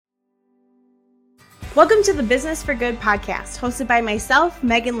Welcome to the Business for Good podcast, hosted by myself,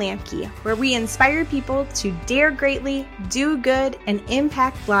 Megan Lamke, where we inspire people to dare greatly, do good, and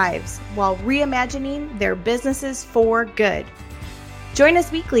impact lives while reimagining their businesses for good. Join us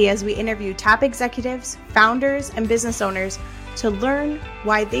weekly as we interview top executives, founders, and business owners to learn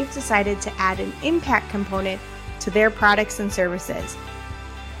why they've decided to add an impact component to their products and services.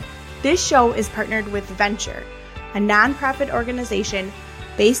 This show is partnered with Venture, a nonprofit organization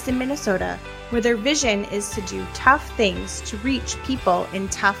based in Minnesota, where their vision is to do tough things to reach people in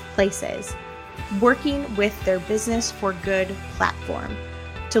tough places, working with their Business for Good platform.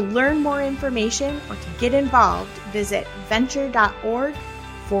 To learn more information or to get involved, visit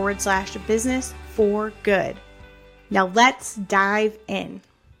venture.org/business for good. Now let's dive in.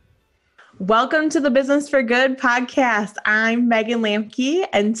 Welcome to the Business for Good podcast. I'm Megan Lamke,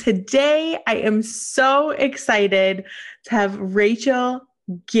 and today I am so excited to have Rachel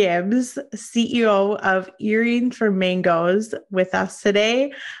Gibbs, CEO of Earrings for Mangoes, with us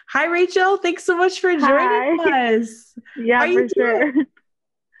today. Hi, Rachel. Thanks so much for joining us. Yeah, for sure.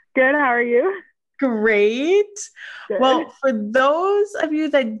 Good. How are you? Great. Good. Well, for those of you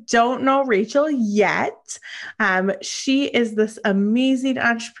that don't know Rachel yet, she is this amazing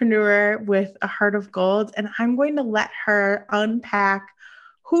entrepreneur with a heart of gold, and I'm going to let her unpack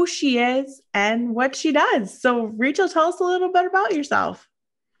who she is and what she does. So, Rachel, tell us a little bit about yourself.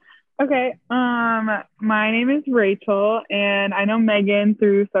 Okay. My name is Rachel, and I know Megan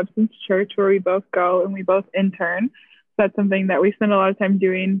through Substance Church, where we both go and we both intern. So that's something that we spend a lot of time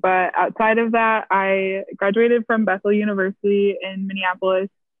doing. But outside of that, I graduated from Bethel University in Minneapolis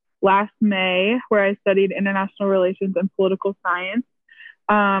last May, where I studied international relations and political science.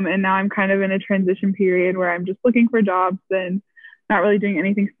 And now I'm kind of in a transition period where I'm just looking for jobs and not really doing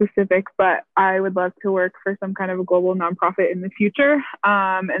anything specific, but I would love to work for some kind of a global nonprofit in the future.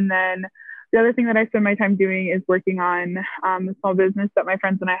 And then the other thing that I spend my time doing is working on the small business that my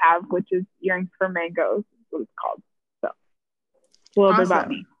friends and I have, which is Earrings for Mangoes, is what it's called. So a little bit about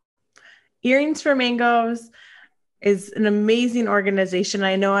me. Earrings for Mangoes is an amazing organization.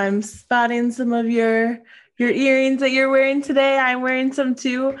 I know I'm spotting some of your earrings that you're wearing today. I'm wearing some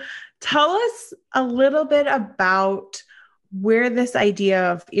too. Tell us a little bit about where this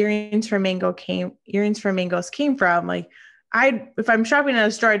idea of Earrings for Mangoes came from. Like, if I'm shopping at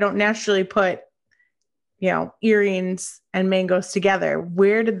a store, I don't naturally put, earrings and mangoes together.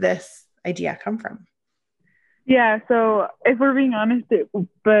 Where did this idea come from? Yeah, so if we're being honest, the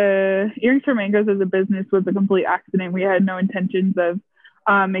Earrings for Mangoes as a business was a complete accident. We had no intentions of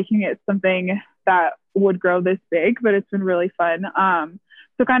making it something that would grow this big, but it's been really fun.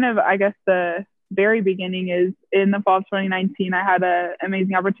 So kind of, I guess the very beginning is in the fall of 2019, I had an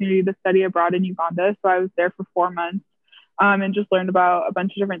amazing opportunity to study abroad in Uganda. So I was there for 4 months and just learned about a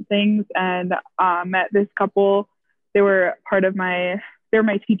bunch of different things and met this couple. They were my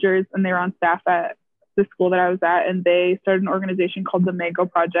teachers, and they were on staff at the school that I was at. And they started an organization called the Mango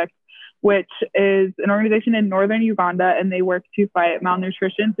Project, which is an organization in northern Uganda. And they work to fight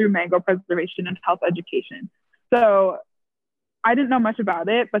malnutrition through mango preservation and health education. So I didn't know much about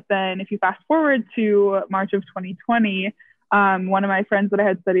it, but then if you fast forward to March of 2020, one of my friends that I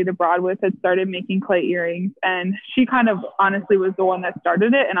had studied abroad with had started making clay earrings, and she kind of honestly was the one that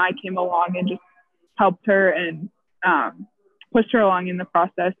started it, and I came along and just helped her and pushed her along in the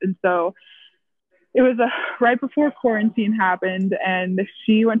process. And so it was right before quarantine happened, and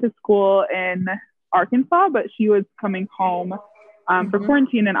she went to school in Arkansas, but she was coming home for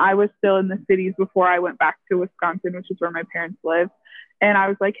quarantine, and I was still in the cities before I went back to Wisconsin, which is where my parents live. And I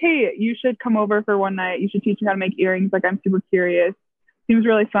was like, hey, you should come over for one night. You should teach me how to make earrings. Like, I'm super curious. Seems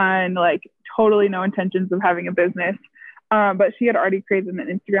really fun. Like, totally no intentions of having a business. But she had already created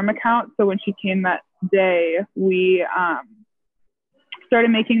an Instagram account. So when she came that day, we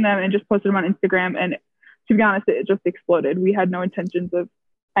started making them and just posted them on Instagram. And to be honest, it just exploded. We had no intentions of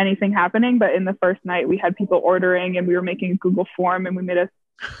anything happening, but in the first night we had people ordering, and we were making a Google form, and we made an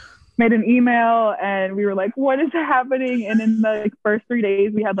email, and we were like, what is happening? And in the first 3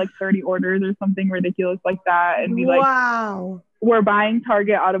 days we had 30 orders or something ridiculous like that. And we we're buying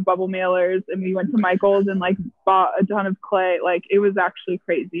Target out of bubble mailers, and we went to Michael's and bought a ton of clay. It was actually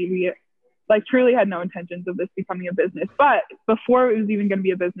crazy. We truly had no intentions of this becoming a business, but before it was even going to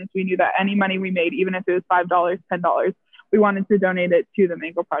be a business, we knew that any money we made, even if it was $5, $10, we wanted to donate it to the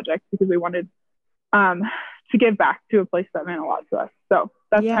Mango Project, because we wanted to give back to a place that meant a lot to us. So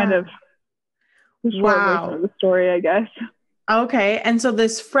that's kind of the short version of the story, I guess. Okay. And so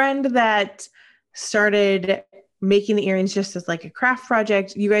this friend that started making the earrings just as a craft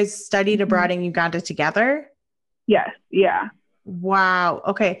project, you guys studied abroad in Uganda together? Yes. Yeah. Wow.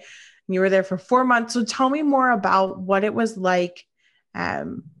 Okay. and you were there for 4 months. So tell me more about what it was like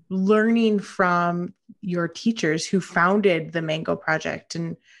learning from your teachers who founded the Mango Project,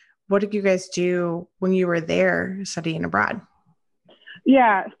 and what did you guys do when you were there studying abroad?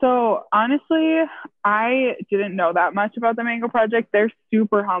 Yeah, so honestly, I didn't know that much about the Mango Project. They're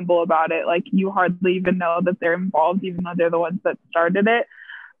super humble about it. Like, you hardly even know that they're involved, even though they're the ones that started it.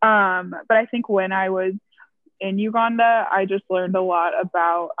 But I think when I was in Uganda, I just learned a lot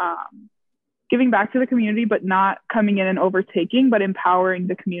about giving back to the community, but not coming in and overtaking, but empowering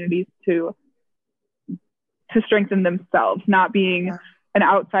the communities to strengthen themselves, not being an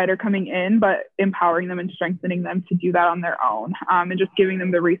outsider coming in, but empowering them and strengthening them to do that on their own, and just giving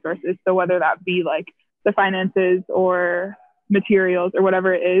them the resources. So whether that be like the finances or materials or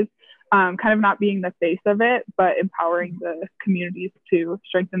whatever it is, kind of not being the face of it, but empowering the communities to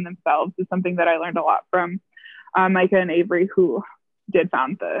strengthen themselves is something that I learned a lot from Micah and Avery, who did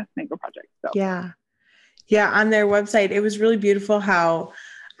found the Mango Project. So yeah, on their website, it was really beautiful how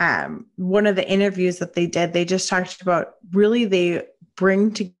one of the interviews that they did, they just talked about really they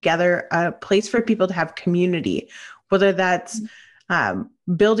bring together a place for people to have community, whether that's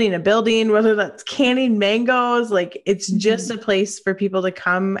building a building, whether that's canning mangoes. Like, it's just a place for people to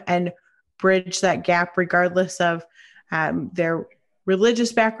come and bridge that gap, regardless of their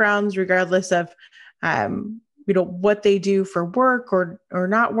religious backgrounds, regardless of what they do for work or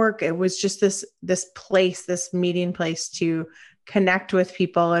not work. It was just this place, this meeting place to connect with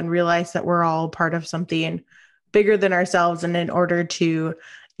people and realize that we're all part of something bigger than ourselves. And in order to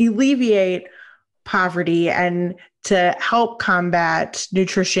alleviate poverty and to help combat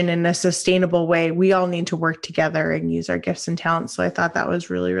nutrition in a sustainable way, we all need to work together and use our gifts and talents. So I thought that was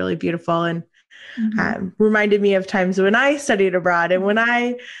really, really beautiful, and reminded me of times when I studied abroad and when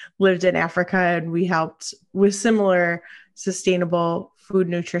I lived in Africa, and we helped with similar sustainable food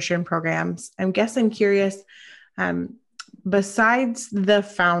nutrition programs. I guess I'm curious, besides the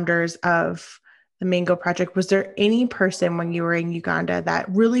founders of the Mango Project, was there any person when you were in Uganda that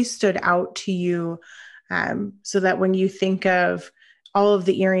really stood out to you, so that when you think of all of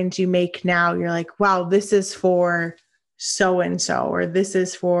the earrings you make now, you're like, wow, this is for so-and-so, or this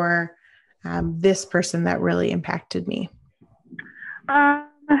is for this person that really impacted me?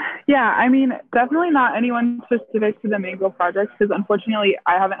 Yeah, I mean, definitely not anyone specific to the Mango Project, because unfortunately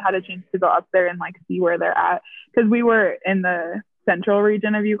I haven't had a chance to go up there and like see where they're at, because we were in the central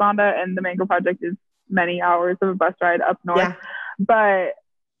region of Uganda and the Mango Project is many hours of a bus ride up north. Yeah. But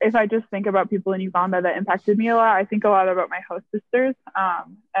if I just think about people in Uganda that impacted me a lot, I think a lot about my host sisters.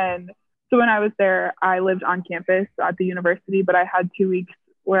 And so when I was there, I lived on campus at the university, but I had 2 weeks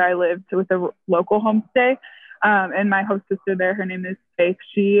where I lived with a local homestay. And my host sister there, her name is Faith.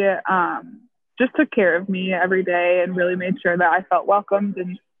 She just took care of me every day and really made sure that I felt welcomed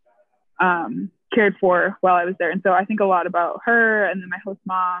and cared for while I was there. And so I think a lot about her, and then my host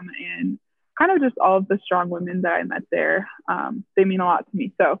mom, and kind of just all of the strong women that I met there. They mean a lot to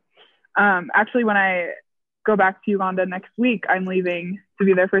me. So actually, when I go back to Uganda next week, I'm leaving to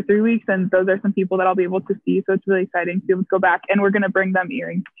be there for 3 weeks, and those are some people that I'll be able to see. So it's really exciting to be able to go back, and we're going to bring them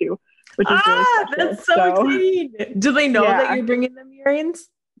earrings too, which is really special. That's so exciting. Do they know that you're bringing them earrings?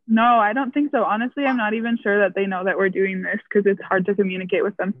 No, I don't think so. Honestly, I'm not even sure that they know that we're doing this, because it's hard to communicate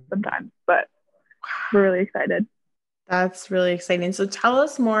with them sometimes, but we're really excited. That's really exciting. So tell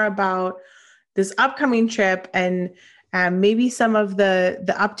us more about this upcoming trip, and maybe some of the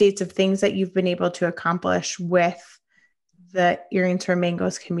updates of things that you've been able to accomplish with the Earrings for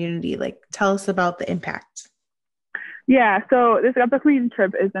Mangoes community. Like, tell us about the impact. Yeah, so this upcoming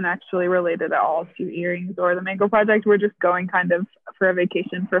trip isn't actually related at all to earrings or the Mango Project. We're just going kind of for a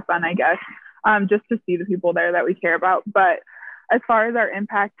vacation for fun, I guess, just to see the people there that we care about. But as far as our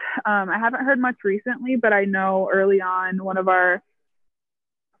impact, I haven't heard much recently, but I know early on, one of our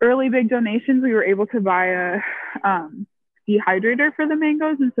early big donations, we were able to buy a dehydrator for the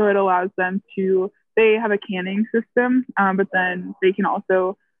mangoes. And so it allows them to, they have a canning system, but then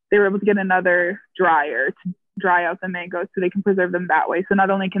they were able to get another dryer to dry out the mangoes so they can preserve them that way. So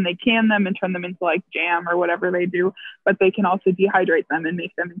not only can they can them and turn them into like jam or whatever they do, but they can also dehydrate them and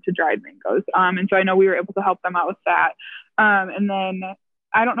make them into dried mangoes. And so I know we were able to help them out with that. And then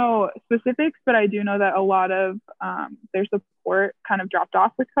I don't know specifics, but I do know that a lot of their support kind of dropped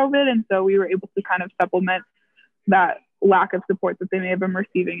off with COVID. And so we were able to kind of supplement that lack of support that they may have been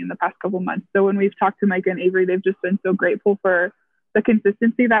receiving in the past couple of months. So when we've talked to Micah and Avery, they've just been so grateful for the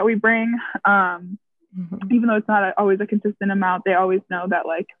consistency that we bring. Even though it's not always a consistent amount, they always know that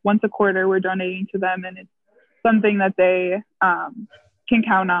like once a quarter we're donating to them, and it's something that they can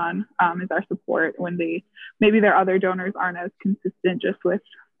count on as our support when maybe their other donors aren't as consistent just with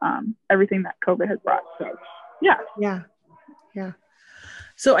everything that COVID has brought. So yeah. Yeah. Yeah.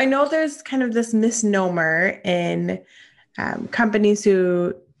 So I know there's kind of this misnomer in companies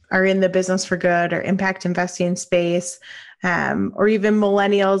who are in the business for good or impact investing space, or even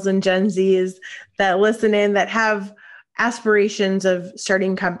millennials and Gen Zs that listen in that have aspirations of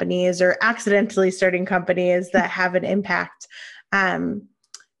starting companies or accidentally starting companies that have an impact.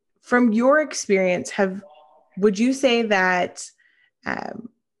 From your experience, would you say that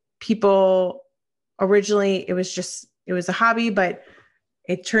people originally, it was a hobby, but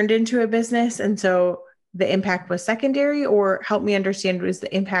it turned into a business, and so the impact was secondary? Or help me understand, was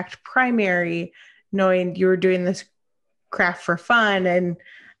the impact primary, knowing you were doing this craft for fun and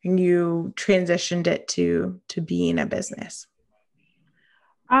you transitioned it to being a business?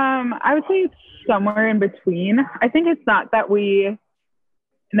 I would say it's somewhere in between. I think it's not that we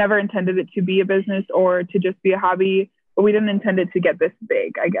never intended it to be a business or to just be a hobby, but we didn't intend it to get this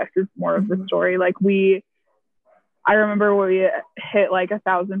big, I guess is more of the story. Like I remember when we hit like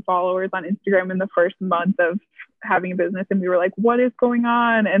 1,000 followers on Instagram in the first month of having a business, and we were like, what is going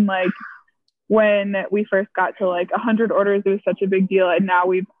on? And like, when we first got to like 100 orders, it was such a big deal. And now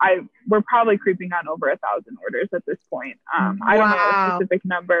we're probably creeping on over 1,000 orders at this point. I don't know a specific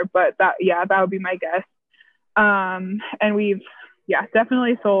number, but that would be my guess. And we've,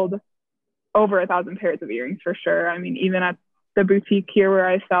 definitely sold over 1,000 pairs of earrings for sure. I mean, even at the boutique here where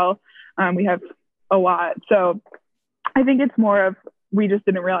I sell, we have a lot. So I think it's more of, we just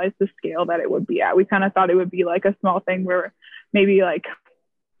didn't realize the scale that it would be at. We kind of thought it would be like a small thing where maybe like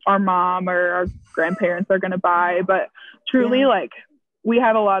our mom or our grandparents are going to buy, but truly like we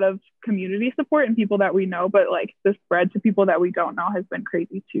have a lot of community support and people that we know, but like the spread to people that we don't know has been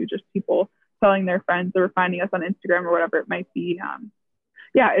crazy too. Just people telling their friends or finding us on Instagram or whatever it might be.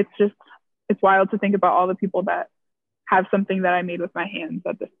 It's wild to think about all the people that have something that I made with my hands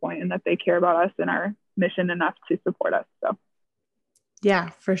at this point, and that they care about us and our mission enough to support us. So yeah,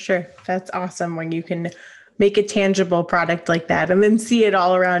 for sure. That's awesome when you can make a tangible product like that and then see it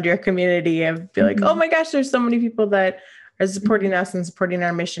all around your community and be like, oh my gosh, there's so many people that are supporting us and supporting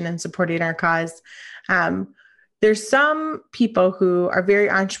our mission and supporting our cause. There's some people who are very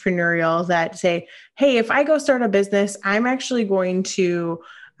entrepreneurial that say, hey, if I go start a business, I'm actually going to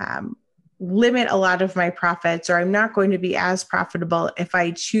limit a lot of my profits, or I'm not going to be as profitable if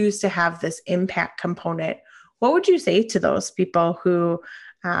I choose to have this impact component. What would you say to those people who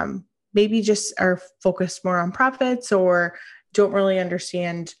maybe just are focused more on profits or don't really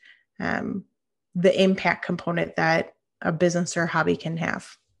understand the impact component that a business or a hobby can have?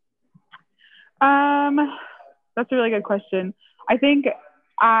 That's a really good question. I think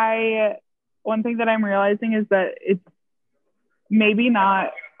one thing that I'm realizing is that it's maybe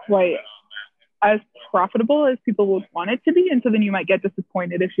not quite as profitable as people would want it to be. And so then you might get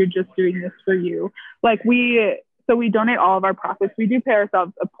disappointed if you're just doing this for you. Like we donate all of our profits. We do pay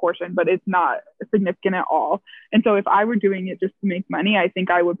ourselves a portion, but it's not significant at all. And so if I were doing it just to make money, I think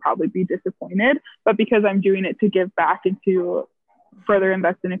I would probably be disappointed. But because I'm doing it to give back and to further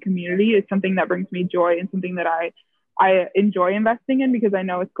invest in a community, it's something that brings me joy and something that I enjoy investing in, because I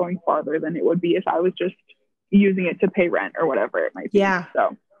know it's going farther than it would be if I was just using it to pay rent or whatever it might be. Yeah.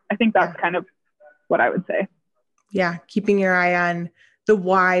 So I think that's kind of what I would say. Yeah. Keeping your eye on the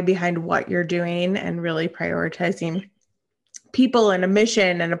why behind what you're doing and really prioritizing people and a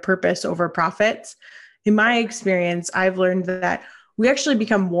mission and a purpose over profits. In my experience, I've learned that we actually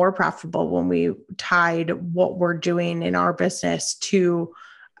become more profitable when we tied what we're doing in our business to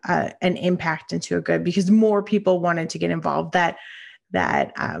an impact and to a good, because more people wanted to get involved. That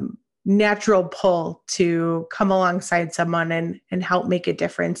natural pull to come alongside someone and help make a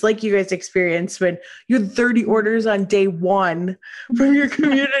difference, like you guys experienced when you had 30 orders on day one from your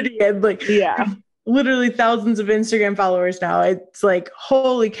community and like literally thousands of Instagram followers now. It's like,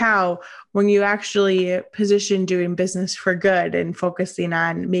 holy cow, when you actually position doing business for good and focusing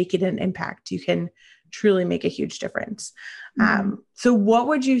on making an impact, you can truly make a huge difference. So what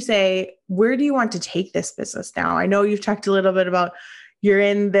would you say, where do you want to take this business now? I know you've talked a little bit about you're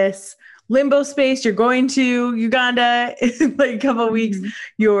in this limbo space. You're going to Uganda in like a couple of weeks.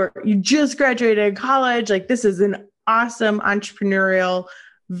 You just graduated college. Like, this is an awesome entrepreneurial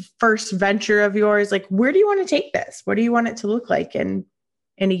first venture of yours. Like, where do you want to take this? What do you want it to look like in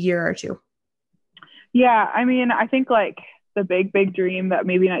a year or two? Yeah, I mean, I think like the big dream that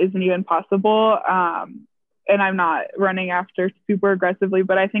maybe isn't even possible. And I'm not running after super aggressively,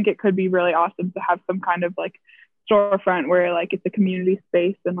 but I think it could be really awesome to have some kind of like storefront where like it's a community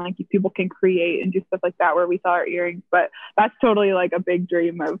space and like people can create and do stuff like that where we sell our earrings. But that's totally like a big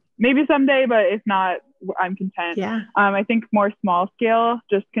dream of maybe someday, but if not I'm content. Yeah. I think more small scale,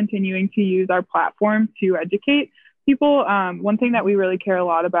 just continuing to use our platform to educate people. One thing that we really care a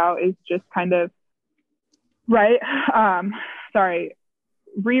lot about is just kind of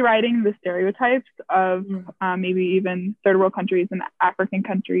rewriting the stereotypes of maybe even third world countries and African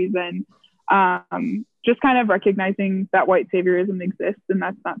countries, and just kind of recognizing that white saviorism exists, and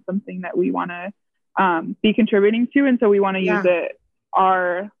that's not something that we want to be contributing to. And so we want to use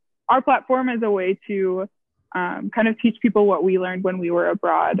our platform as a way to kind of teach people what we learned when we were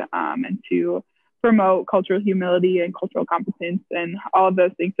abroad, and to promote cultural humility and cultural competence and all of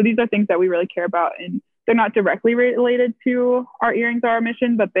those things. So these are things that we really care about, and they're not directly related to our earrings or our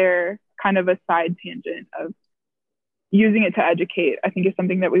mission, but they're kind of a side tangent of using it to educate. I think is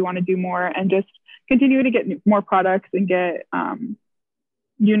something that we want to do more, and just continue to get more products and get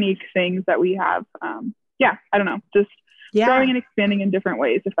unique things that we have. I don't know, just growing and expanding in different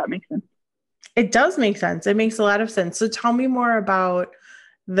ways, if that makes sense. It does make sense. It makes a lot of sense. So tell me more about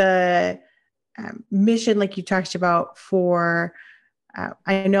the mission, like you talked about for,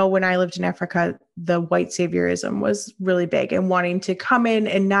 I know when I lived in Africa, the white saviorism was really big, and wanting to come in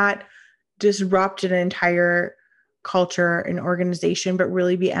and not disrupt an entire culture and organization, but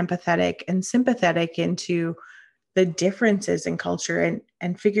really be empathetic and sympathetic into the differences in culture,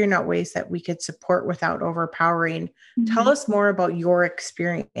 and figuring out ways that we could support without overpowering. Mm-hmm. Tell us more about your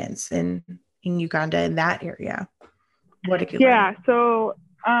experience in Uganda, in that area. What did you learn? So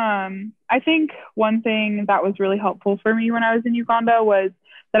I think one thing that was really helpful for me when I was in Uganda was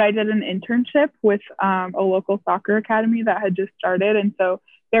that I did an internship with a local soccer academy that had just started. And so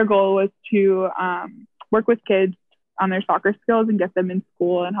their goal was to work with kids on their soccer skills and get them in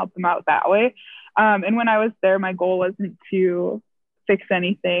school and help them out that way. And when I was there, my goal wasn't to fix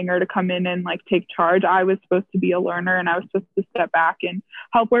anything or to come in and like take charge. I was supposed to be a learner, and I was supposed to step back and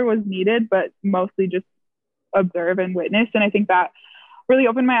help where was needed, but mostly just observe and witness. And I think that really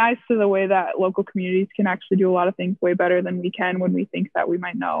opened my eyes to the way that local communities can actually do a lot of things way better than we can when we think that we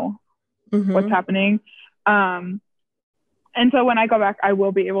might know what's happening. And so when I go back, I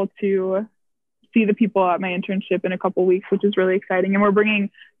will be able to see the people at my internship in a couple of weeks, which is really exciting. And we're bringing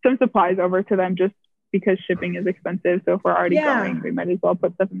some supplies over to them just because shipping is expensive. So if we're already going, we might as well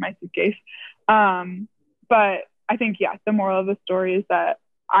put stuff in my suitcase. But I think, the moral of the story is that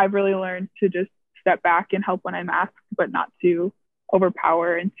I've really learned to just step back and help when I'm asked, but not to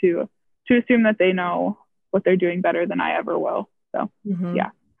overpower, and to assume that they know what they're doing better than I ever will. So,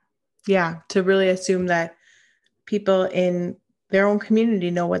 to really assume that people in their own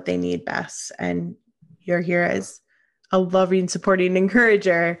community know what they need best. And you're here as a loving, supporting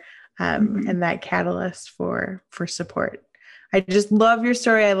encourager, and that catalyst for support. I just love your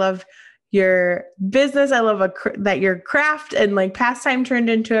story. I love your business. I love that your craft and like pastime turned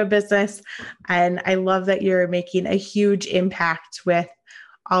into a business. And I love that you're making a huge impact with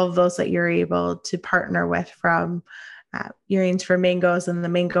all of those that you're able to partner with, from Earrings for Mangoes and the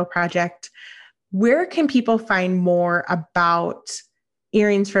Mango Project. Where can people find more about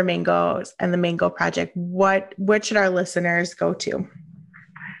Earrings for Mangoes and the Mango Project? What should our listeners go to?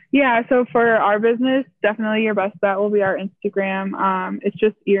 So for our business, definitely your best bet will be our Instagram. It's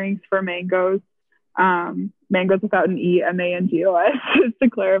just Earrings for Mangoes. Mangoes without an E, MANGOS, just to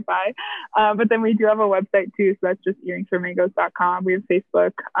clarify. But then we do have a website too, so that's just earringsformangoes.com. We have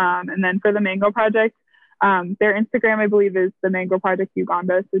Facebook. And then for the Mango Project, their Instagram, I believe, is the Mango Project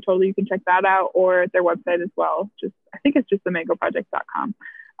Uganda. So totally you can check that out, or their website as well. I think it's just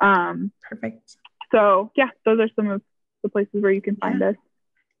themangoproject.com. Perfect. So those are some of the places where you can find us.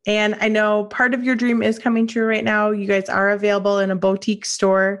 And I know part of your dream is coming true right now. You guys are available in a boutique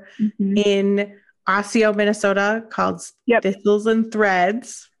store in Osseo, Minnesota called Thistles and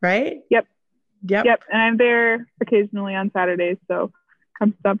Threads, right? Yep. And I'm there occasionally on Saturdays, so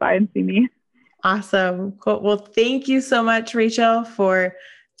come stop by and see me. Awesome. Cool. Well, thank you so much, Rachel, for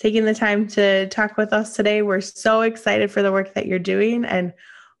taking the time to talk with us today. We're so excited for the work that you're doing, and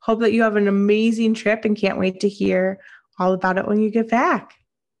hope that you have an amazing trip, and can't wait to hear all about it when you get back.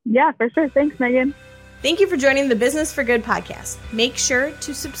 Yeah, for sure. Thanks, Megan. Thank you for joining the Business for Good podcast. Make sure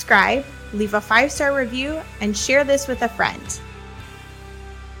to subscribe, leave a 5-star review, and share this with a friend.